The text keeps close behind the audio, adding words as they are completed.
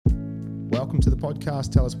welcome to the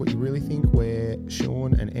podcast. Tell us what you really think. We're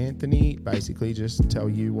Sean and Anthony. Basically, just tell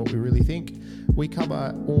you what we really think. We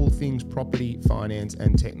cover all things property, finance,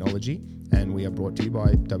 and technology, and we are brought to you by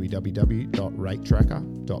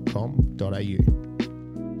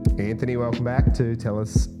www.ratetracker.com.au. Anthony, welcome back to Tell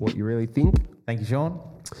Us What You Really Think. Thank you, Sean.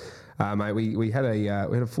 Mate, we had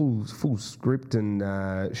a full script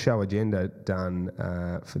and show agenda done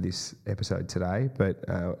for this episode today, but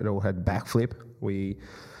it all had backflip. We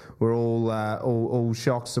were all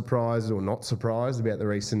shocked, surprised, or not surprised about the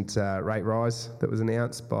recent rate rise that was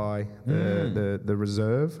announced by the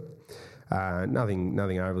Reserve. Nothing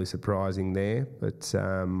overly surprising there, but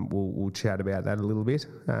we'll chat about that a little bit,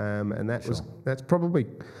 and that's probably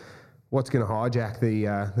what's going to hijack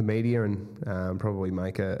the media and probably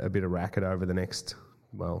make a bit of racket over the next,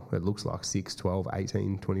 well, it looks like 6, 12,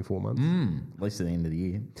 18, 24 months. At least at the end of the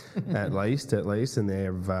year. At least. And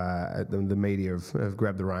they've the media have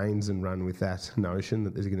grabbed the reins and run with that notion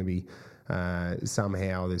that there's going to be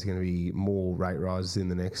somehow there's going to be more rate rises in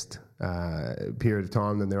the next period of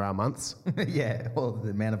time than there are months. Yeah, well, the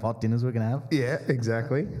amount of hot dinners we're going to have. Yeah,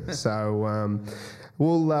 exactly. So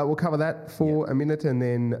we'll cover that for a minute, and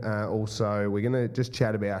then also we're going to just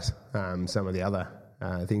chat about some of the other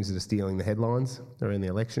things that are stealing the headlines around the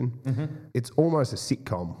election. Mm-hmm. It's almost a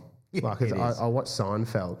sitcom. Yeah, like I watch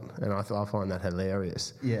Seinfeld, and I find that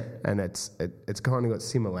hilarious. Yeah, and it's kind of got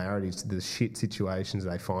similarities to the shit situations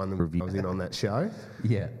they find themselves in on that show.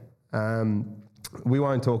 Yeah. We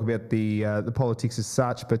won't talk about the politics as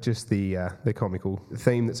such, but just the comical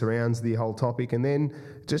theme that surrounds the whole topic, and then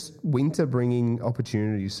just winter bringing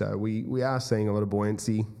opportunities. So we are seeing a lot of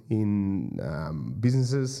buoyancy in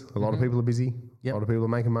businesses. A lot of people are busy. Yep. A lot of people are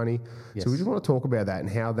making money. Yes. So we just want to talk about that and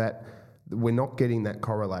how that we're not getting that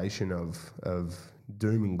correlation of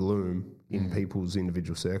doom and gloom in people's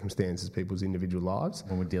individual circumstances, people's individual lives.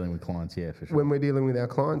 When we're dealing with clients, yeah, for sure. When we're dealing with our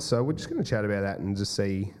clients. So we're just going to chat about that and just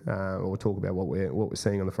see or talk about what we're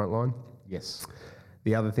seeing on the front line. Yes.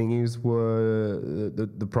 The other thing is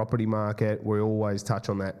the property market. We always touch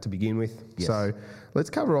on that to begin with. Yes. So let's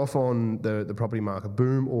cover off on the property market.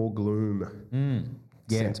 Boom or gloom?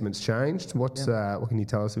 Yeah. Sentiment's changed. What can you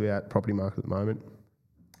tell us about property market at the moment?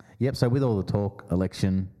 Yep, so with all the talk,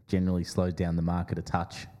 election generally slowed down the market a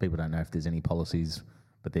touch. People don't know if there's any policies,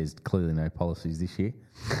 but there's clearly no policies this year.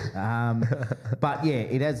 But yeah,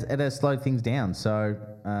 it has slowed things down. So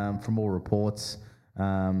from all reports,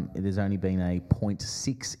 there's only been a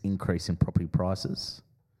 0.6 increase in property prices,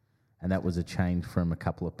 and that was a change from a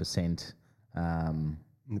couple of percent in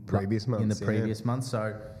the previous month.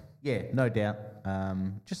 So yeah, no doubt.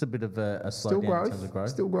 Just a bit of a slowdown in terms of growth.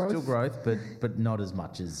 Still growth, but not as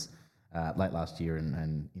much as late last year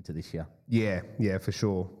and into this year. Yeah, for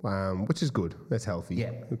sure. Which is good. That's healthy.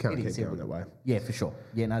 Yeah, we can't keep going that way. Yeah, for sure.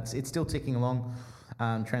 Yeah, no, it's still ticking along.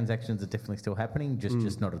 Transactions are definitely still happening,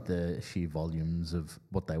 just not at the sheer volumes of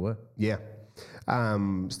what they were. Yeah.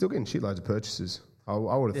 Still getting shitloads of purchases. I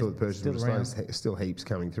would have thought the purchases were still heaps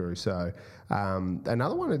coming through. So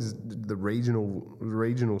another one is the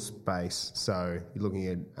regional space. So you're looking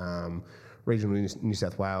at regional New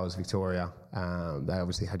South Wales, Victoria. They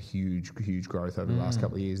obviously had huge growth over the last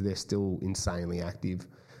couple of years. They're still insanely active.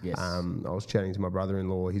 Yes. I was chatting to my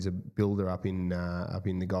brother-in-law. He's a builder up in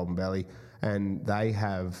the Golden Valley, and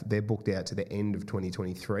they're booked out to the end of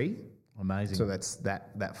 2023. Amazing. So that's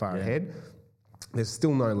that far ahead. There's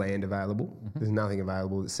still no land available. Mm-hmm. There's nothing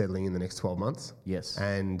available that's settling in the next 12 months. Yes.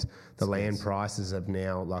 And the land prices have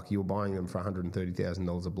now, like you were buying them for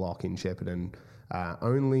 $130,000 a block in Shepparton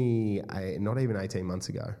not even 18 months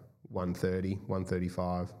ago. 130,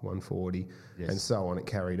 135, 140, and so on. It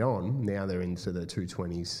carried on. Now they're into the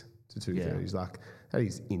 220s to 230s. Like, that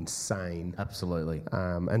is insane. Absolutely.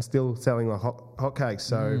 And still selling like hotcakes.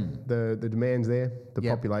 So the demand's there, the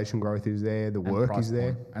population growth is there, the work is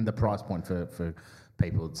there. And the price point for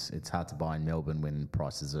people, it's hard to buy in Melbourne when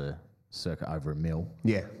prices are circa over $1 million.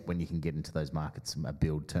 Yeah. When you can get into those markets, a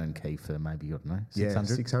build turnkey for maybe, I don't know, 600?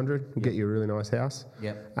 Yeah, 600 will get you a really nice house.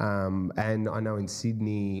 Yep. And I know in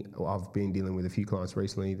Sydney, I've been dealing with a few clients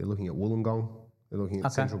recently, they're looking at Wollongong. They're looking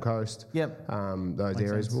at Central Coast. Yep. Those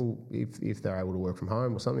Makes areas. Sense. Well, if they're able to work from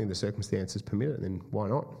home or something, the circumstances permit it, then why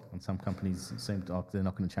not? And some companies seem like they're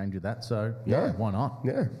not going to change with that. So why not?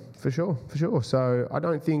 Yeah, for sure. So I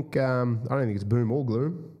don't think it's boom or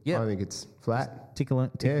gloom. Yeah. I think it's flat.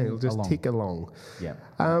 It'll just tick along. Yeah.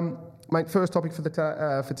 Mate, first topic for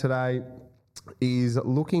today is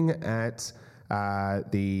looking at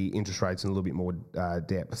the interest rates in a little bit more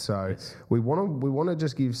depth. So we want to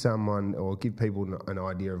just give someone or give people an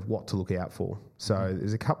idea of what to look out for. So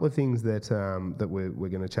there's a couple of things that we're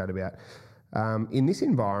going to chat about. In this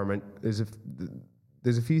environment, there's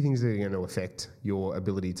a few things that are going to affect your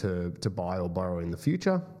ability to buy or borrow in the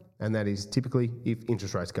future, and that is typically if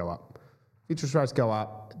interest rates go up. If interest rates go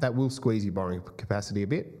up, that will squeeze your borrowing capacity a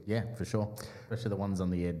bit. Yeah, for sure. Especially the ones on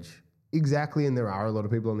the edge. Exactly, and there are a lot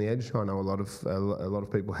of people on the edge. I know a lot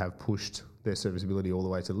of people have pushed their serviceability all the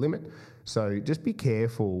way to the limit. So just be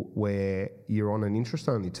careful where you're on an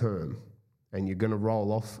interest-only term and you're going to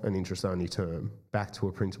roll off an interest-only term back to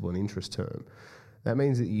a principal and interest term. That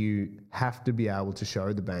means that you have to be able to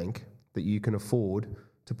show the bank that you can afford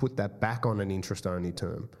to put that back on an interest-only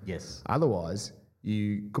term. Yes. Otherwise,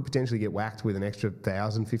 you could potentially get whacked with an extra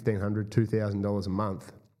 $1,000, $1,500, $2,000 a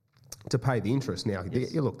month to pay the interest. Now,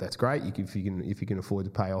 look, that's great if you can afford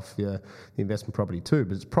to pay off the investment property too,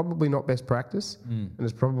 but it's probably not best practice, and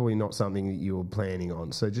it's probably not something that you're planning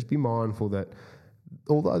on. So just be mindful that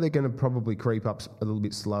although they're going to probably creep up a little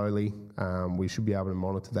bit slowly, we should be able to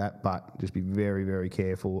monitor that, but just be very, very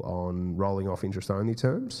careful on rolling off interest-only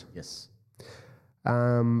terms. Yes.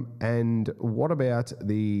 And what about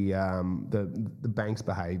the bank's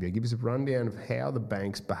behaviour? Give us a rundown of how the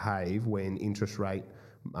banks behave when interest rate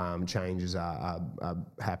changes are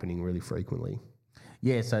happening really frequently.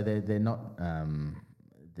 Yeah, so they're not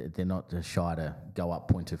shy to go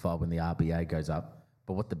up 0.25 when the RBA goes up.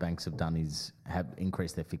 But what the banks have done is have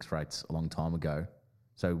increased their fixed rates a long time ago.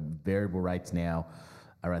 So variable rates now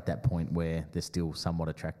are at that point where they're still somewhat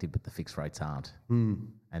attractive, but the fixed rates aren't.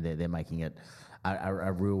 And they're making it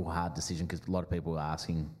a real hard decision because a lot of people are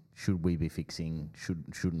asking, should we be fixing?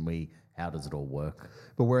 Shouldn't we? How does it all work?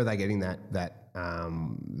 But where are they getting that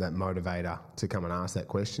motivator to come and ask that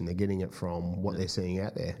question? They're getting it from what they're seeing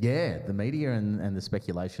out there. Yeah, the media and the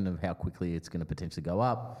speculation of how quickly it's going to potentially go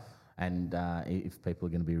up, and if people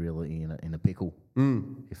are going to be really in a pickle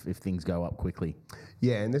if things go up quickly.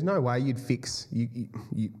 Yeah, and there's no way you'd fix. You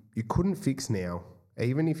couldn't fix now,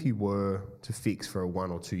 even if you were to fix for a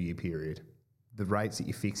 1 or 2 year period. The rates that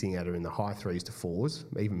you're fixing at are in the high 3s to 4s,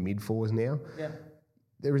 even mid 4s now. Yeah.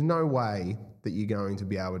 There is no way that you're going to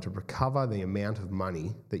be able to recover the amount of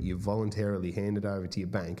money that you voluntarily handed over to your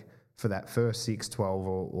bank for that first 6, 12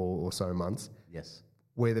 or so months. Yes.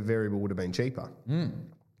 Where the variable would have been cheaper.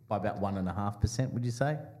 By about 1.5%, would you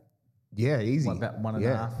say? Yeah, easy. About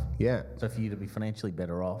 1.5%? Yeah. So for you to be financially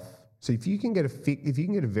better off. So if you can get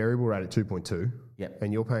a variable rate at 2.2, Yep.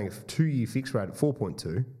 and you're paying a 2 year fixed rate at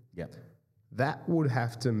 4.2, Yep. that would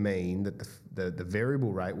have to mean that the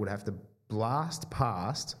variable rate would have to blast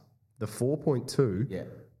past the 4.2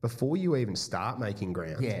 before you even start making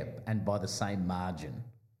ground. Yeah, and by the same margin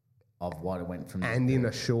of what it went from... And in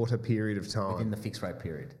a shorter period of time. Within the fixed rate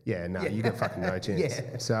period. Yeah, no, you got fucking no chance.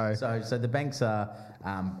 Yeah. So the banks are,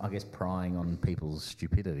 I guess, prying on people's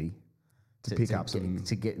stupidity to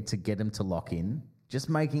get them to lock in, just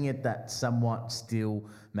making it that somewhat still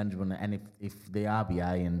manageable. And if the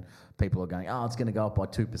RBA and people are going, it's going to go up by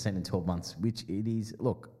 2% in 12 months, which it is.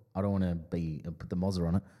 Look, I don't want to put the mozzer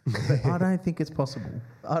on it, but I don't think it's possible.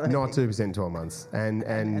 Not 2% in 12 months.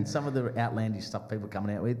 And some of the outlandish stuff people are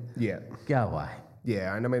coming out with, go away.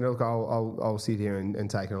 Yeah, and I mean, look, I'll sit here and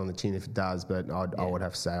take it on the chin if it does, but I would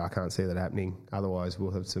have to say I can't see that happening. Otherwise,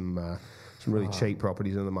 we'll have some really cheap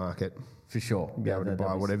properties on the market. For sure. Be able to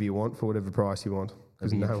buy whatever you want for whatever price you want,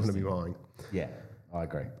 because no one will be buying. Yeah, I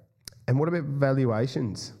agree. And what about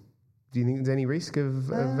valuations? Do you think there's any risk of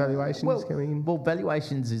valuations coming in? Well,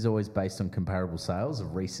 valuations is always based on comparable sales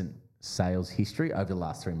of recent sales history over the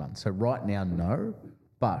last 3 months. So right now, no.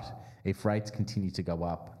 But if rates continue to go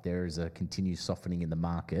up, there is a continued softening in the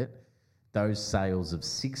market. Those sales of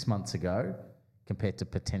 6 months ago compared to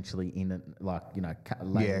potentially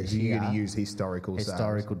later this year, you're going to use historical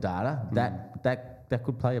data, that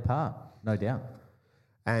could play a part, no doubt.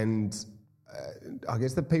 And I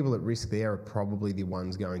guess the people at risk there are probably the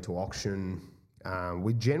ones going to auction.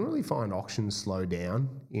 We generally find auctions slow down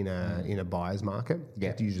in a buyer's market. Yeah.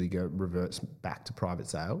 It usually reverts back to private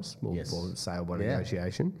sales or sale by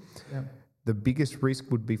negotiation. Yeah. The biggest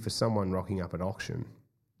risk would be for someone rocking up at auction,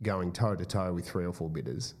 going toe to toe with 3 or 4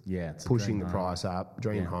 bidders. Yeah, it's pushing the price up,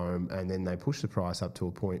 dream home, and then they push the price up to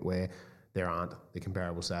a point where there aren't the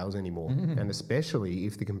comparable sales anymore. And especially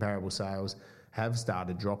if the comparable sales have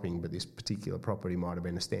started dropping, but this particular property might have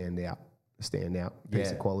been a standout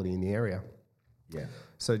piece of quality in the area. Yeah.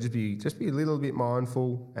 So just be a little bit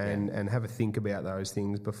mindful and have a think about those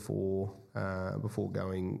things before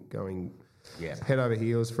going head over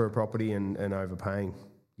heels for a property and overpaying.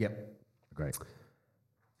 Yep. Great.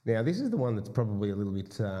 Now this is the one that's probably a little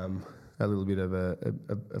bit of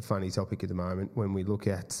a funny topic at the moment when we look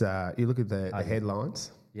at the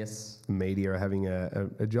headlines. Yes. The media are having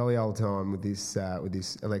a jolly old time with this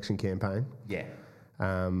election campaign. Yeah.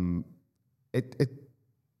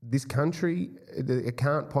 This country, it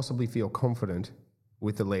can't possibly feel confident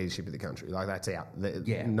with the leadership of the country. Like, that's out.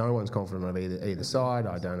 Yeah. No one's confident on either side.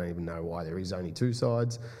 I don't even know why there is only two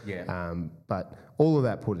sides. Yeah. But all of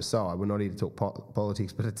that put aside, we're not here to talk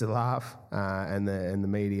politics, but it's a laugh. And the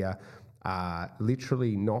media are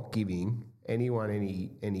literally not giving anyone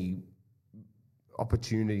any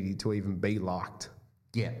opportunity to even be liked.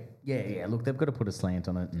 Yeah. Look, they've got to put a slant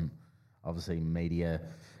on it, and obviously media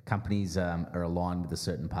companies are aligned with a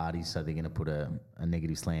certain party, so they're going to put a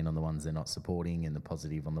negative slant on the ones they're not supporting and the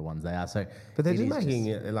positive on the ones they are. So, but they're just making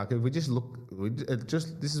it like, if we just look,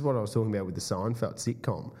 this is what I was talking about with the Seinfeld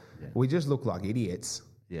sitcom. Yeah. We just look like idiots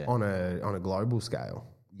on a global scale.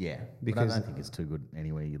 Yeah, because I don't think it's too good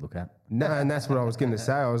anywhere you look at. No, and that's what I was going to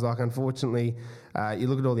say. I was like, unfortunately, you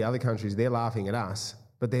look at all the other countries; they're laughing at us,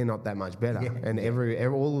 but they're not that much better. Yeah. And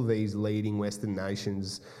all of these leading Western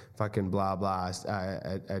nations, fucking blah blah,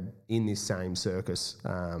 are in this same circus.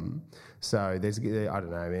 So there's, I don't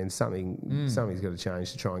know, man. Something's got to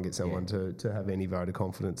change to try and get someone to have any vote of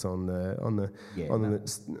confidence on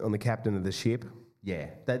the captain of the ship. Yeah,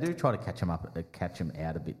 they do try to catch him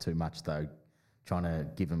out a bit too much though. Trying to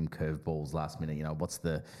give them curveballs last minute. You know, what's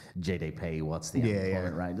the GDP? What's the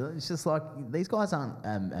unemployment rate? It's just like, these guys aren't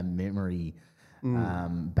a memory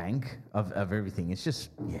bank of everything. It's just,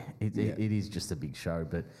 it is just a big show.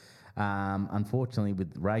 But unfortunately,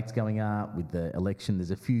 with rates going up, with the election,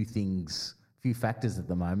 there's a few factors at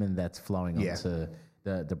the moment that's flowing onto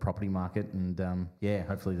the property market. And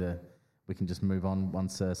hopefully we can just move on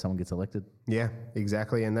once someone gets elected. Yeah,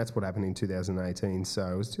 exactly. And that's what happened in 2018. So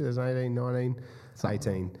it was 2018, 19,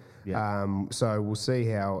 18. Yeah. So we'll see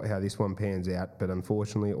how this one pans out. But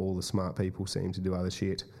unfortunately, all the smart people seem to do other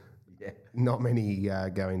shit. Yeah. Not many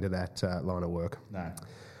go into that line of work. No.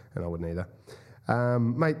 And I wouldn't either.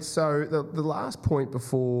 Mate, so the last point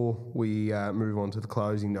before we move on to the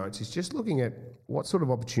closing notes is just looking at what sort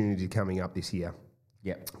of opportunities are coming up this year.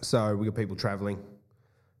 Yeah. So we've got people travelling.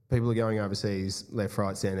 People are going overseas, left,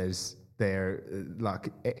 right, centres. They're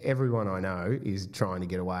like, everyone I know is trying to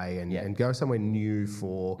get away and go somewhere new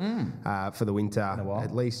for the winter.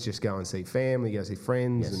 At least just go and see family, go see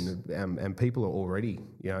friends, and people are already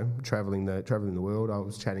travelling the world. I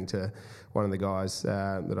was chatting to one of the guys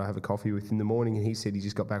that I have a coffee with in the morning, and he said he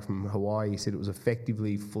just got back from Hawaii. He said it was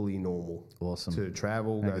effectively fully normal. Awesome. To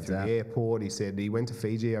travel, go through the airport. He said he went to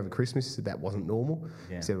Fiji over Christmas. He said that wasn't normal.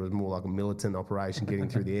 Yeah. He said it was more like a militant operation getting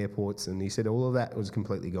through the airports, and he said all of that was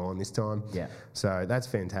completely gone this time. Yeah. So that's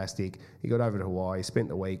fantastic. He got over to Hawaii, spent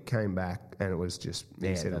the week, came back, and it was just,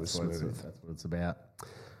 he said it was smooth. That's what it's about.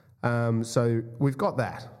 So we've got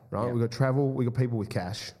that, right? Yep. We've got travel, we've got people with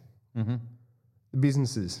cash. Mm-hmm. The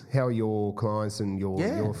businesses, how are your clients and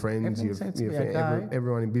your friends?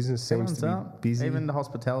 Everyone in business seems to be busy. Even the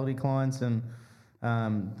hospitality clients and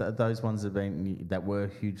those ones that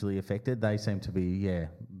were hugely affected, they seem to be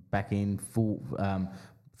back in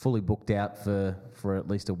fully booked out for at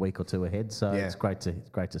least a week or two ahead. So it's great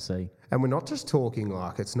to see. And we're not just talking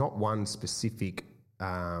like, it's not one specific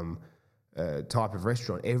type of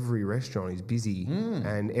restaurant. Every restaurant is busy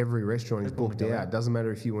and every restaurant is booked out. It doesn't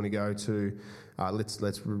matter if you want to go to,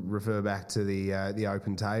 let's refer back to the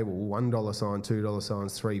open table, $1 sign, $2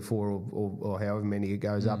 signs, $3, $4, or however many it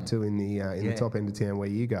goes up to in the top end of town where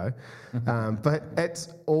you go. But it's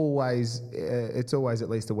always at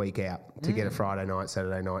least a week out to get a Friday night,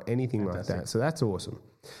 Saturday night, anything like that. So that's awesome.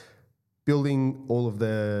 Building, all of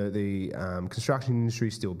the construction industry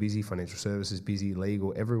is still busy, financial services busy,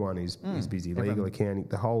 legal, everyone is busy, legal, accounting,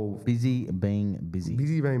 the whole... Busy being busy.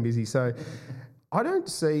 Busy being busy. So I don't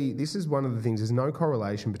see, this is one of the things, there's no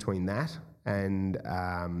correlation between that and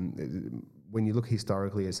when you look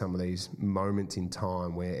historically at some of these moments in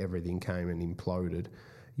time where everything came and imploded,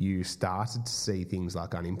 you started to see things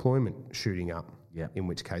like unemployment shooting up, in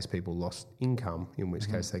which case people lost income, in which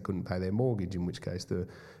case they couldn't pay their mortgage, in which case the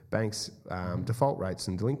banks' default rates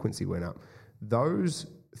and delinquency went up. Those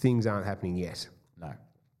things aren't happening yet. No.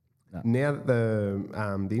 Now that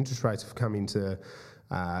the interest rates have come into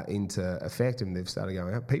effect and they've started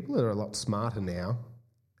going up, people are a lot smarter now.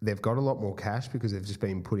 They've got a lot more cash because they've just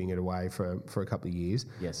been putting it away for a couple of years.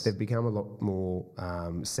 Yes. They've become a lot more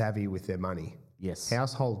savvy with their money. Yes.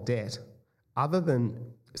 Household debt, other than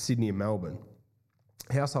Sydney and Melbourne,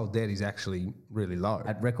 household debt is actually really low.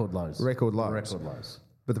 At record lows. Record lows.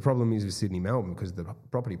 But the problem is with Sydney, Melbourne, because the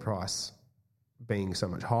property price being so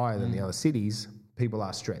much higher than the other cities, people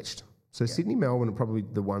are stretched. So Sydney, Melbourne are probably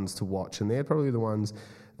the ones to watch, and they're probably the ones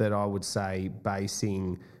that I would say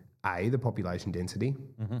basing A, the population density,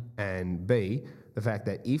 and B, the fact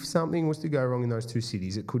that if something was to go wrong in those two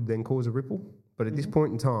cities, it could then cause a ripple. But at this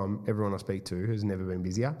point in time, everyone I speak to has never been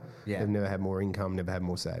busier. Yeah. They've never had more income, never had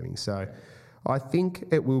more savings. So I think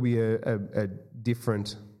it will be a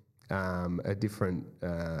different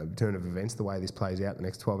turn of events the way this plays out the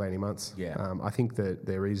next 12, 18 months. Yeah. I think that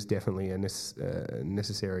there is definitely a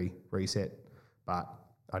necessary reset, but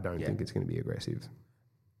I don't think it's going to be aggressive.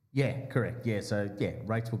 Yeah, correct. Yeah, so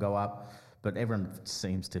rates will go up, but everyone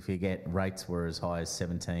seems to forget rates were as high as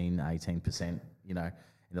 17, 18%, in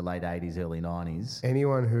the late 80s, early 90s.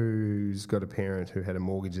 Anyone who's got a parent who had a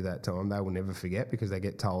mortgage at that time, they will never forget because they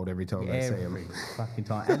get told every time they see them. Every fucking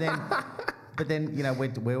time. And then, but then,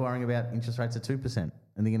 we're worrying about interest rates at 2%, and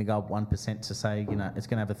they're going to go up 1% to say, it's going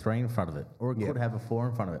to have a 3 in front of it, or it could have a 4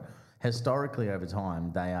 in front of it. Historically, over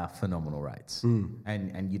time, they are phenomenal rates.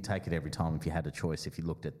 And you'd take it every time if you had a choice, if you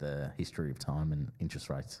looked at the history of time and interest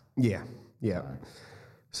rates. Yeah.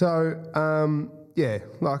 So, I'm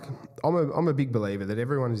a big believer that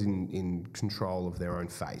everyone is in control of their own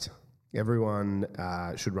fate. Everyone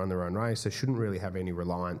should run their own race. They shouldn't really have any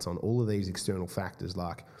reliance on all of these external factors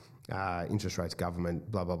like interest rates,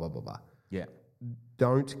 government, blah, blah, blah, blah, blah. Yeah.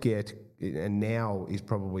 Don't get, and now is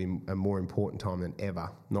probably a more important time than ever,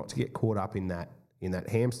 not to get caught up in that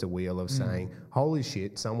hamster wheel of saying, holy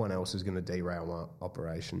shit, someone else is going to derail my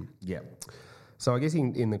operation. Yeah. So I guess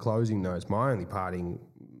in the closing notes, my only parting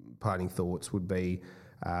thoughts would be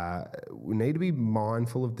we need to be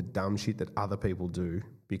mindful of the dumb shit that other people do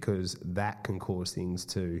because that can cause things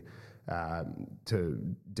to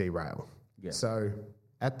derail. Yeah. So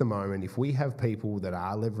at the moment, if we have people that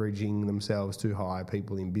are leveraging themselves too high,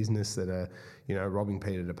 people in business that are, robbing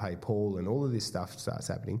Peter to pay Paul and all of this stuff starts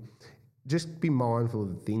happening, just be mindful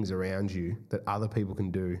of the things around you that other people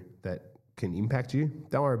can do that can impact you.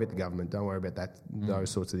 Don't worry about the government. Don't worry about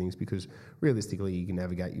those sorts of things because realistically you can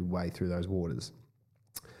navigate your way through those waters.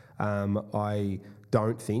 I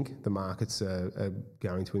don't think the markets are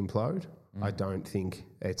going to implode. I don't think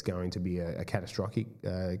it's going to be a catastrophic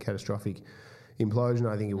implosion.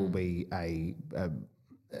 I think it will be I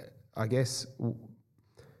guess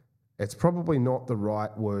it's probably not the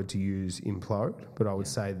right word to use implode, but I would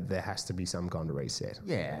say there has to be some kind of reset.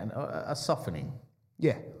 Yeah, and a softening.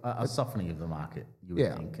 Yeah. A softening of the market, you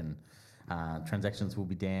would think. And transactions will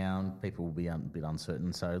be down, people will be a bit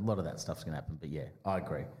uncertain. So a lot of that stuff's going to happen. But yeah, I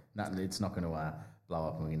agree. No, it's not going to blow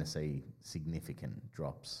up and we're going to see significant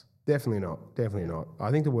drops. Definitely not. I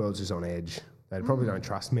think the world's just on edge. They probably don't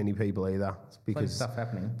trust many people either. Because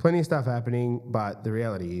plenty of stuff happening, but the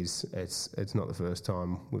reality is it's not the first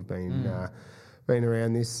time we've been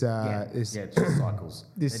around this. It's just cycles.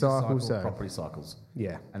 This cycle, property cycles.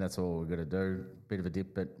 Yeah, and that's all we've got to do. Bit of a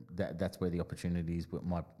dip, but that's where the opportunities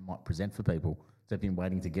might present for people. So they've been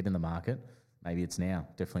waiting to get in the market. Maybe it's now.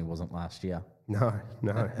 Definitely wasn't last year. No,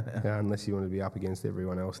 unless you want to be up against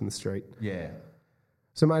everyone else in the street. Yeah.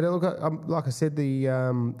 So, mate, look, like I said,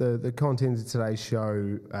 the content of today's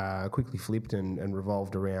show quickly flipped and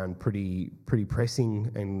revolved around pretty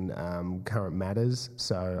pressing and current matters.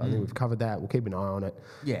 So I think we've covered that. We'll keep an eye on it.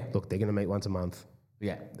 Yeah. Look, they're going to meet once a month.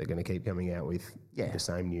 Yeah. They're going to keep coming out with the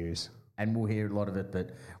same news. And we'll hear a lot of it,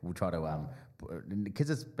 but we'll try to,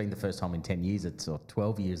 because it's been the first time in 10 years, or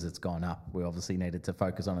 12 years it's gone up, we obviously needed to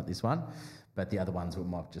focus on it this one. But the other ones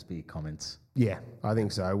might just be comments. Yeah, I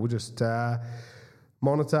think so. We'll just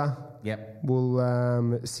monitor. Yep.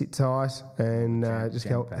 We'll sit tight and just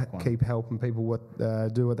keep helping people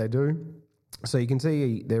do what they do. So you can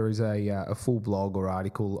see there is a full blog or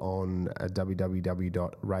article on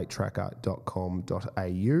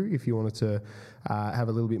www.ratetracker.com.au if you wanted to have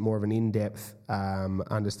a little bit more of an in-depth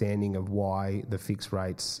understanding of why the fixed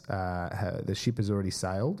rates, the ship has already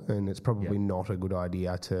sailed and it's probably not a good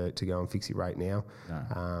idea to go and fix your rate now.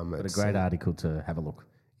 No. But a great article to have a look.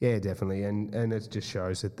 Yeah, definitely. And it just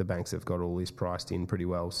shows that the banks have got all this priced in pretty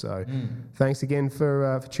well. So thanks again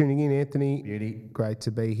for tuning in, Anthony. Beauty. Great to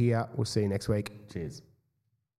be here. We'll see you next week. Cheers.